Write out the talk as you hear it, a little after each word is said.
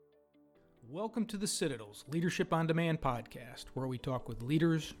Welcome to The Citadel's Leadership on Demand podcast, where we talk with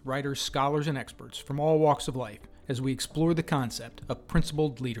leaders, writers, scholars, and experts from all walks of life as we explore the concept of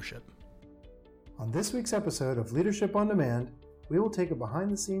principled leadership. On this week's episode of Leadership on Demand, we will take a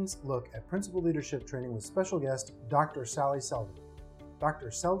behind-the-scenes look at principled leadership training with special guest Dr. Sally Selden.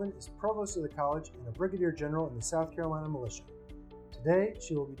 Dr. Selden is Provost of the college and a Brigadier General in the South Carolina Militia. Today,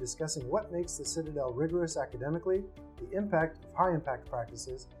 she will be discussing what makes the Citadel rigorous academically, the impact of high-impact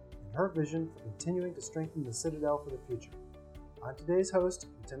practices, and her vision for continuing to strengthen the Citadel for the future. I'm today's host,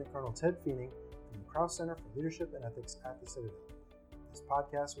 Lieutenant Colonel Ted Feening from the Krause Center for Leadership and Ethics at the Citadel. This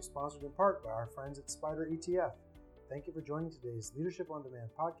podcast was sponsored in part by our friends at Spider ETF. Thank you for joining today's Leadership on Demand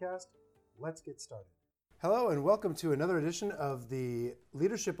podcast. Let's get started. Hello and welcome to another edition of the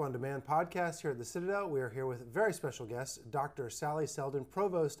Leadership on Demand podcast here at the Citadel. We are here with a very special guest, Dr. Sally Selden,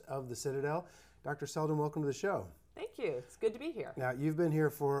 Provost of the Citadel. Dr. Selden, welcome to the show. Thank you. It's good to be here. Now, you've been here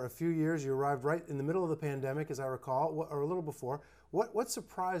for a few years. You arrived right in the middle of the pandemic, as I recall, or a little before. What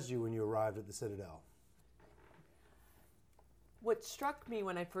surprised you when you arrived at the Citadel? What struck me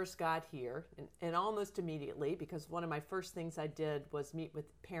when I first got here, and almost immediately, because one of my first things I did was meet with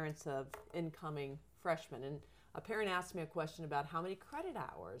parents of incoming freshmen, and a parent asked me a question about how many credit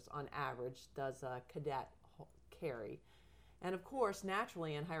hours on average does a cadet carry. And of course,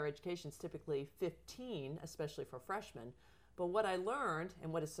 naturally in higher education, it's typically 15, especially for freshmen. But what I learned,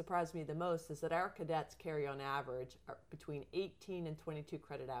 and what has surprised me the most, is that our cadets carry on average between 18 and 22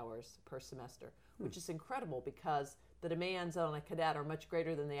 credit hours per semester, which is incredible because the demands on a cadet are much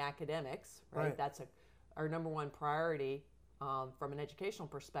greater than the academics, right? That's our number one priority from an educational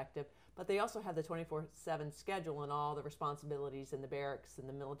perspective. But they also have the 24/7 schedule and all the responsibilities in the barracks and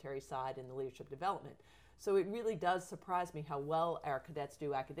the military side and the leadership development. So it really does surprise me how well our cadets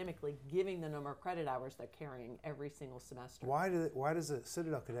do academically, given the number of credit hours they're carrying every single semester. Why does a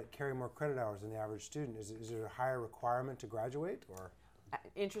Citadel cadet carry more credit hours than the average student? Is there a higher requirement to graduate, or?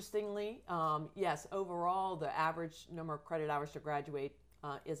 Interestingly, yes, overall the average number of credit hours to graduate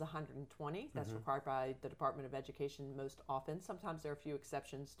is 120. That's required by the Department of Education most often. Sometimes there are a few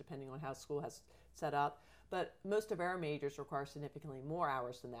exceptions depending on how school has set up, but most of our majors require significantly more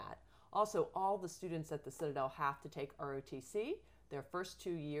hours than that. Also, all the students at the Citadel have to take ROTC their first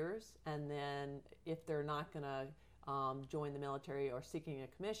 2 years, and then if they're not going to join the military or seeking a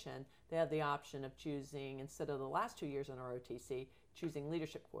commission, they have the option of choosing, instead of the last 2 years on ROTC, choosing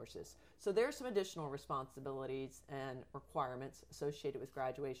leadership courses. So there are some additional responsibilities and requirements associated with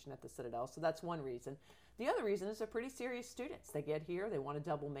graduation at the Citadel. So that's one reason. The other reason is they're pretty serious students. They get here, they want to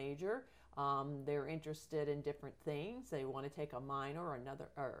double major, they're interested in different things. They want to take a minor or another,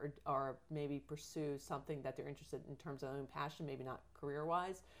 or maybe pursue something that they're interested in terms of their own passion, maybe not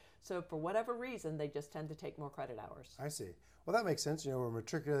career-wise. So for whatever reason, they just tend to take more credit hours. I see. Well, that makes sense. We're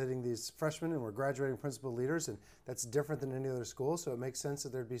matriculating these freshmen and we're graduating principal leaders, and that's different than any other school, so it makes sense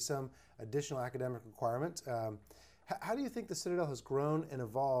that there'd be some additional academic requirement. How do you think the Citadel has grown and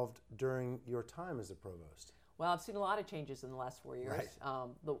evolved during your time as a provost? Well, I've seen a lot of changes in the last 4 years.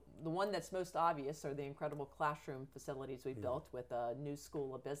 Right. The one that's most obvious are the incredible classroom facilities we built with a new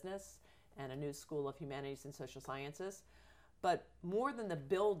school of business and a new school of humanities and social sciences. But more than the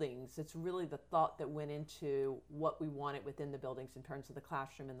buildings, it's really the thought that went into what we wanted within the buildings in terms of the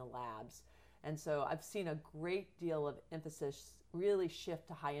classroom and the labs. And so I've seen a great deal of emphasis really shift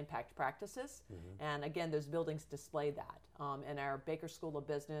to high impact practices. And again, those buildings display that. In our Baker School of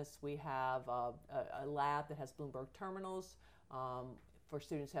Business, we have a lab that has Bloomberg terminals for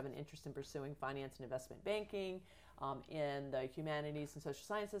students who have an interest in pursuing finance and investment banking. In the Humanities and Social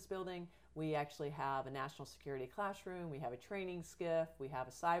Sciences building, we actually have a national security classroom, we have a training skiff, we have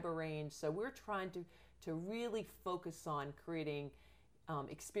a cyber range. So we're trying to really focus on creating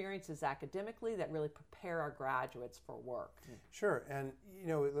experiences academically that really prepare our graduates for work. Sure, and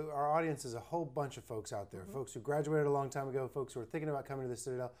our audience is a whole bunch of folks out there, folks who graduated a long time ago, folks who are thinking about coming to the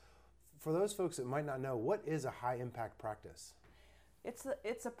Citadel. For those folks that might not know, what is a high impact practice?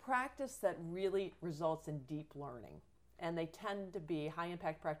 It's a practice that really results in deep learning, and they tend to be, high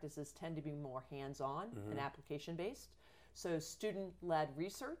impact practices tend to be more hands-on and application based. So student-led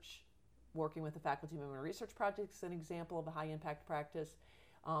research, working with the faculty member research project is an example of a high impact practice.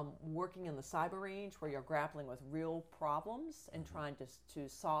 Working in the cyber range where you're grappling with real problems and trying to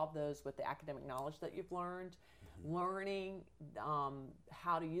solve those with the academic knowledge that you've learned. Learning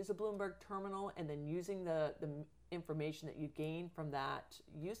how to use a Bloomberg terminal and then using the information that you gain from that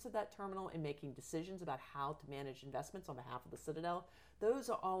use of that terminal and making decisions about how to manage investments on behalf of the Citadel. Those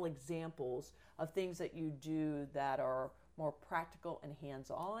are all examples of things that you do that are more practical and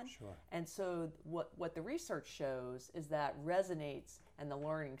hands-on. Sure. And so what the research shows is that resonates and the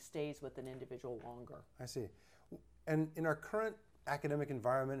learning stays with an individual longer. I see. And in our current academic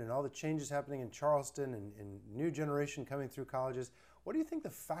environment and all the changes happening in Charleston and new generation coming through colleges, what do you think the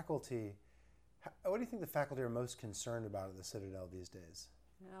faculty are most concerned about at the Citadel these days?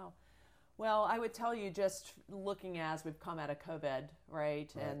 Yeah. Well, I would tell you, just looking as we've come out of COVID,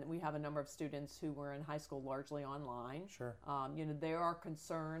 right? And we have a number of students who were in high school largely online. Sure. There are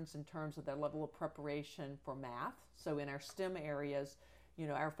concerns in terms of their level of preparation for math. So in our STEM areas,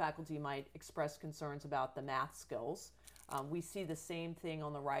 our faculty might express concerns about the math skills. We see the same thing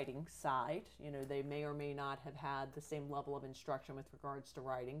on the writing side. They may or may not have had the same level of instruction with regards to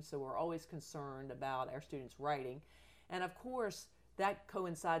writing. So we're always concerned about our students' writing. And of course, that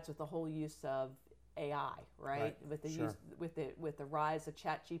coincides with the whole use of AI, right? With the Sure. with the rise of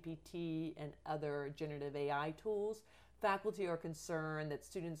ChatGPT and other generative AI tools, faculty are concerned that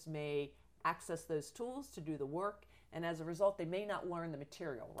students may access those tools to do the work, and as a result, they may not learn the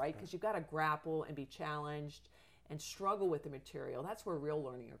material, right? Because you've got to grapple and be challenged and struggle with the material. That's where real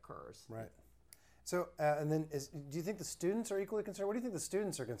learning occurs. Right. So, and then, do you think the students are equally concerned? What do you think the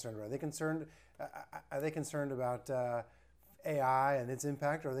students are concerned about? Are they concerned about AI and its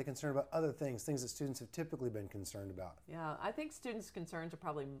impact, or are they concerned about other things that students have typically been concerned about? Yeah, I think students' concerns are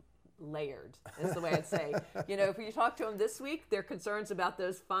probably layered, is the way I'd say. If you talk to them this week, their concerns about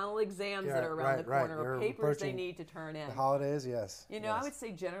those final exams that are around the corner, or papers they need to turn in. The holidays, yes. I would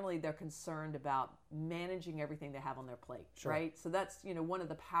say generally they're concerned about managing everything they have on their plate, Sure. right? So that's, one of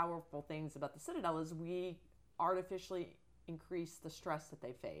the powerful things about the Citadel is we artificially increase the stress that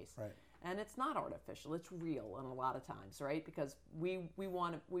they face. Right. And it's not artificial; it's real, and a lot of times, right? Because we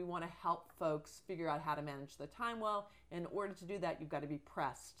want to help folks figure out how to manage their time well. In order to do that, you've got to be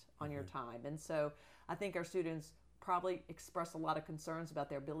pressed on your time. And so, I think our students probably express a lot of concerns about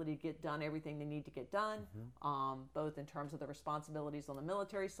their ability to get done everything they need to get done, both in terms of the responsibilities on the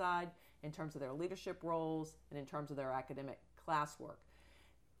military side, in terms of their leadership roles, and in terms of their academic classwork.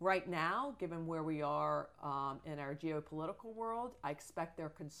 Right now, given where we are in our geopolitical world, I expect their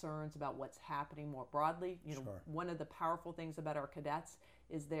concerns about what's happening more broadly. Sure. One of the powerful things about our cadets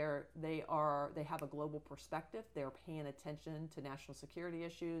is they have a global perspective. They're paying attention to national security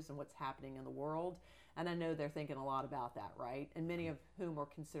issues and what's happening in the world. And I know they're thinking a lot about that, right? And many of whom are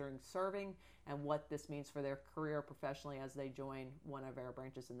considering serving and what this means for their career professionally as they join one of our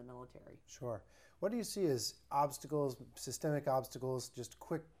branches in the military. Sure. What do you see as obstacles, systemic obstacles, just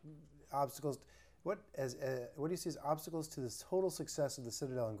quick obstacles? What do you see as obstacles to the total success of the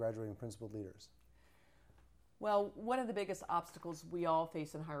Citadel in graduating principal leaders? Well, one of the biggest obstacles we all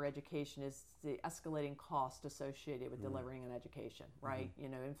face in higher education is the escalating cost associated with delivering an education, right?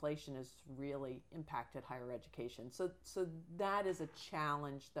 Inflation has really impacted higher education. So that is a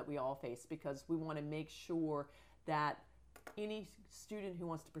challenge that we all face, because we want to make sure that any student who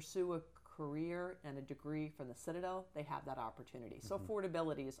wants to pursue a career and a degree from the Citadel, they have that opportunity. So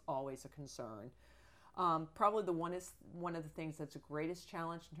affordability is always a concern. Probably one of the things that's the greatest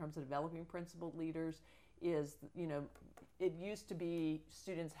challenge in terms of developing principal leaders is, it used to be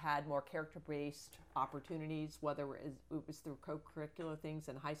students had more character-based opportunities, whether it was through co-curricular things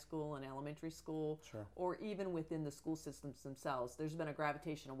in high school and elementary school, Sure. or even within the school systems themselves. There's been a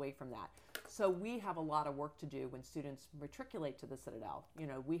gravitation away from that. So we have a lot of work to do when students matriculate to the Citadel.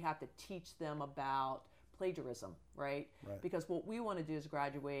 We have to teach them about plagiarism, right? Because what we want to do is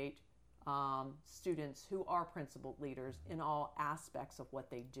graduate students who are principal leaders in all aspects of what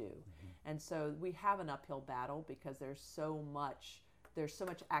they do. And so we have an uphill battle because there's so much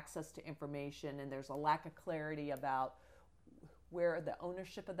access to information, and there's a lack of clarity about where the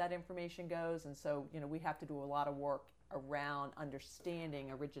ownership of that information goes. And so, we have to do a lot of work around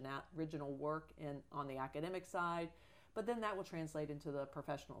understanding original work on the academic side, but then that will translate into the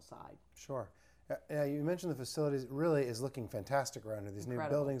professional side. Sure. You mentioned the facilities really is looking fantastic around here. These Incredible.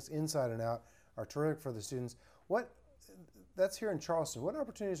 new buildings inside and out are terrific for the students. That's here in Charleston. What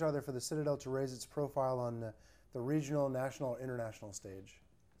opportunities are there for the Citadel to raise its profile on the regional, national, or international stage?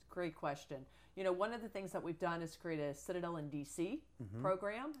 Great question. One of the things that we've done is create a Citadel in DC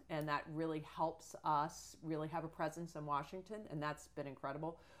program, and that really helps us really have a presence in Washington, and that's been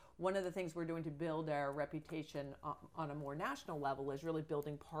incredible. One of the things we're doing to build our reputation on a more national level is really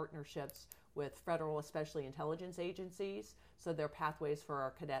building partnerships with federal, especially intelligence agencies, so there are pathways for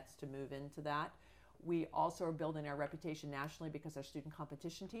our cadets to move into that. We also are building our reputation nationally because our student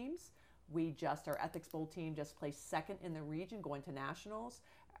competition teams. Our Ethics Bowl team just placed second in the region going to nationals.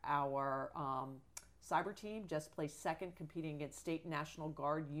 Our cyber team just placed second competing against state and national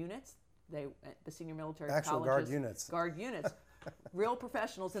guard units. The senior military Actual colleges. guard units. Guard units. real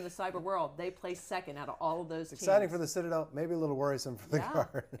professionals in the cyber world, they place second out of all of those teams. Exciting for the Citadel, maybe a little worrisome for the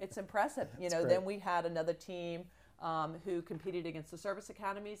Guard. It's impressive. Then we had another team who competed against the service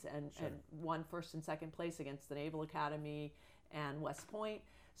academies and won first and second place against the Naval Academy and West Point.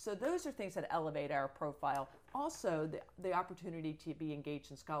 So those are things that elevate our profile. Also, the opportunity to be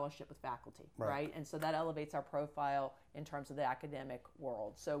engaged in scholarship with faculty, right? And so that elevates our profile in terms of the academic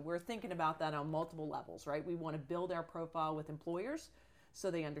world. So we're thinking about that on multiple levels, right? We want to build our profile with employers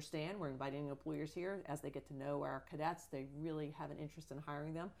so they understand. We're inviting employers here. As they get to know our cadets, they really have an interest in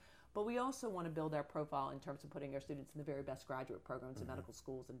hiring them. But we also want to build our profile in terms of putting our students in the very best graduate programs in medical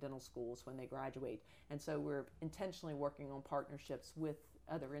schools and dental schools when they graduate. And so we're intentionally working on partnerships with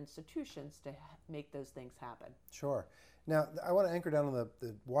other institutions to make those things happen. Sure. Now, I want to anchor down on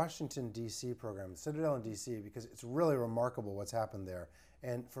the Washington, D.C. program, the Citadel in D.C., because it's really remarkable what's happened there.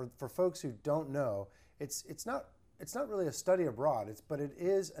 And for folks who don't know, it's not really a study abroad, but it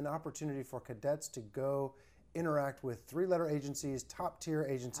is an opportunity for cadets to go interact with three-letter agencies, top-tier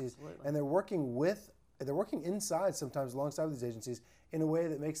agencies, Absolutely. and they're working inside sometimes alongside these agencies in a way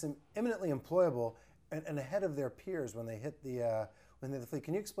that makes them eminently employable and ahead of their peers when they hit the fleet.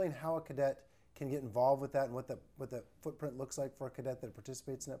 Can you explain how a cadet can get involved with that and what the footprint looks like for a cadet that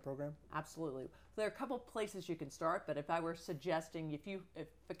participates in that program? Absolutely. There are a couple of places you can start, but if I were suggesting if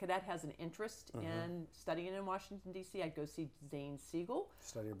a cadet has an interest in studying in Washington, D.C., I'd go see Zane Siegel.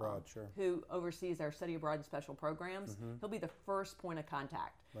 Study abroad, sure. Who oversees our study abroad and special programs. He'll be the first point of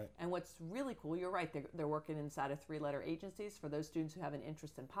contact. Right. And what's really cool, you're right, they're working inside of three-letter agencies. For those students who have an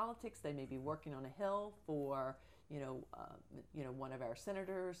interest in politics, they may be working on a Hill for one of our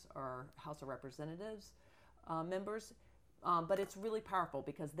senators or House of Representatives members. But it's really powerful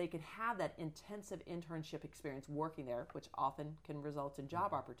because they can have that intensive internship experience working there, which often can result in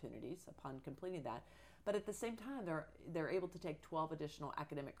job opportunities upon completing that. But at the same time, they're able to take 12 additional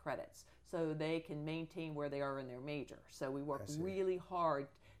academic credits, so they can maintain where they are in their major. So we work really hard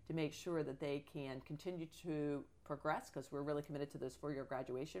to make sure that they can continue to progress, because we're really committed to those four-year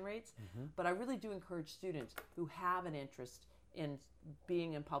graduation rates. But I really do encourage students who have an interest in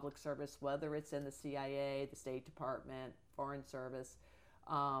being in public service, whether it's in the CIA, the State Department, Foreign Service,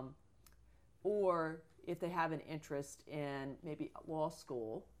 or if they have an interest in maybe law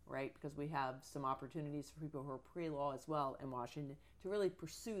school, right? Because we have some opportunities for people who are pre-law as well in Washington to really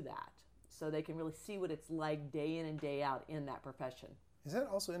pursue that, so they can really see what it's like day in and day out in that profession. Is that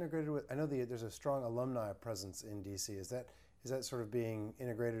also integrated with, I know there's a strong alumni presence in D.C. Is that sort of being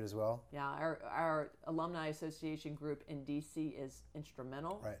integrated as well? Yeah, our Alumni Association group in D.C. is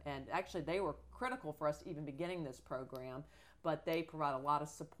instrumental. Right. And actually they were critical for us even beginning this program, but they provide a lot of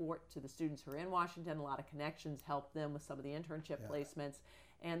support to the students who are in Washington, a lot of connections, help them with some of the internship placements,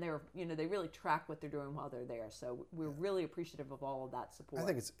 and they really track what they're doing while they're there. So we're really appreciative of all of that support. I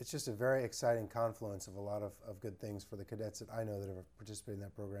think it's just a very exciting confluence of a lot of good things for the cadets that I know that have participated in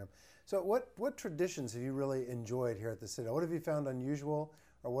that program. So what traditions have you really enjoyed here at the Citadel? What have you found unusual,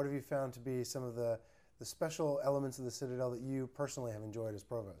 or what have you found to be some of the special elements of the Citadel that you personally have enjoyed as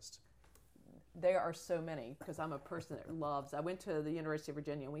provost? There are so many, because I'm a person that loves. I went to the University of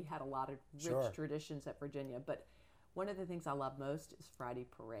Virginia, and we had a lot of rich traditions at Virginia, but one of the things I love most is Friday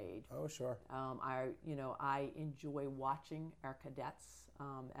Parade. Oh, sure. I enjoy watching our cadets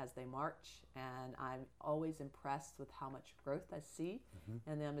as they march, and I'm always impressed with how much growth I see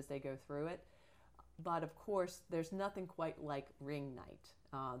in them as they go through it. But of course, there's nothing quite like ring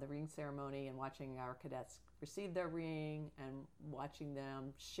night, the ring ceremony, and watching our cadets receive their ring and watching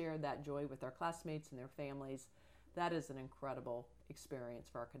them share that joy with their classmates and their families. That is an incredible experience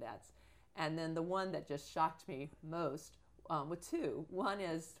for our cadets. And then the one that just shocked me most, with two. One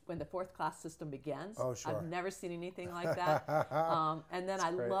is when the fourth class system begins. Oh, sure. I've never seen anything like that. And then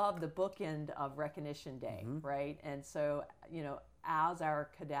I love the bookend of Recognition Day, right? And so, as our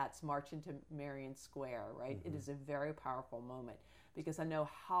cadets march into Marion Square, right, it is a very powerful moment, because I know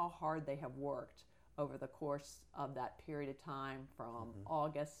how hard they have worked over the course of that period of time from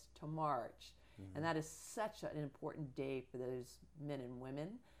August to March. And that is such an important day for those men and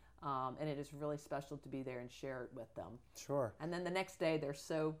women. And it is really special to be there and share it with them. Sure. And then the next day, they're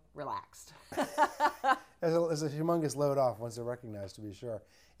so relaxed. There's a humongous load off once they're recognized, to be sure.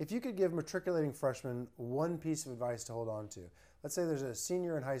 If you could give matriculating freshmen one piece of advice to hold on to, let's say there's a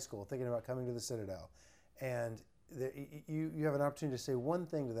senior in high school thinking about coming to the Citadel, and you have an opportunity to say one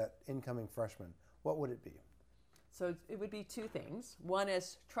thing to that incoming freshman, what would it be? So it would be two things. One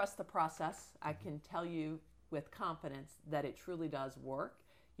is trust the process. I can tell you with confidence that it truly does work.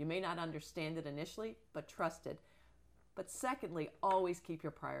 You may not understand it initially, but trust it. But secondly, always keep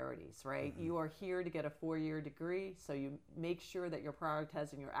your priorities, right? You are here to get a 4-year degree, so you make sure that you're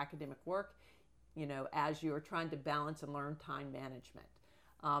prioritizing your academic work, as you're trying to balance and learn time management.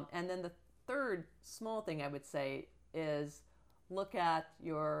 And then the third small thing I would say is look at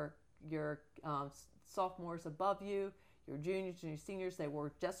your sophomores above you, your juniors and your seniors. They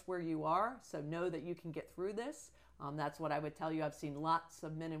were just where you are, so know that you can get through this. That's what I would tell you. I've seen lots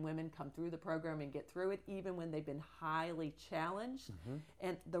of men and women come through the program and get through it, even when they've been highly challenged.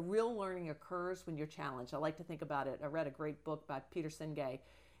 And the real learning occurs when you're challenged. I like to think about it. I read a great book by Peter Senge,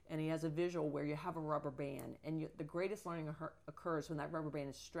 and he has a visual where you have a rubber band, and the greatest learning occurs when that rubber band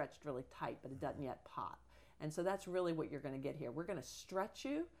is stretched really tight, but it doesn't yet pop. And so that's really what you're going to get here. We're going to stretch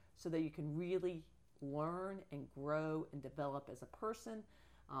you so that you can really learn and grow and develop as a person,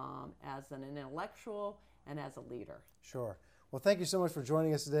 as an intellectual, and as a leader. Sure. Well, thank you so much for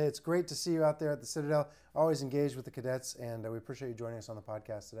joining us today. It's great to see you out there at the Citadel, always engaged with the cadets, and we appreciate you joining us on the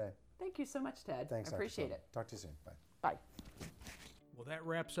podcast today. Thank you so much, Ted. Thanks, I appreciate it. Talk to you soon. Bye. Bye. Well, that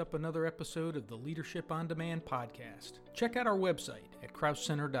wraps up another episode of the Leadership on Demand podcast. Check out our website at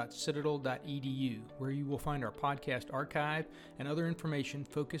krauscenter.citadel.edu, where you will find our podcast archive and other information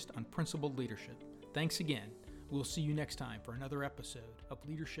focused on principled leadership. Thanks again. We'll see you next time for another episode of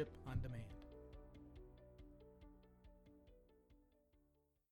Leadership on Demand.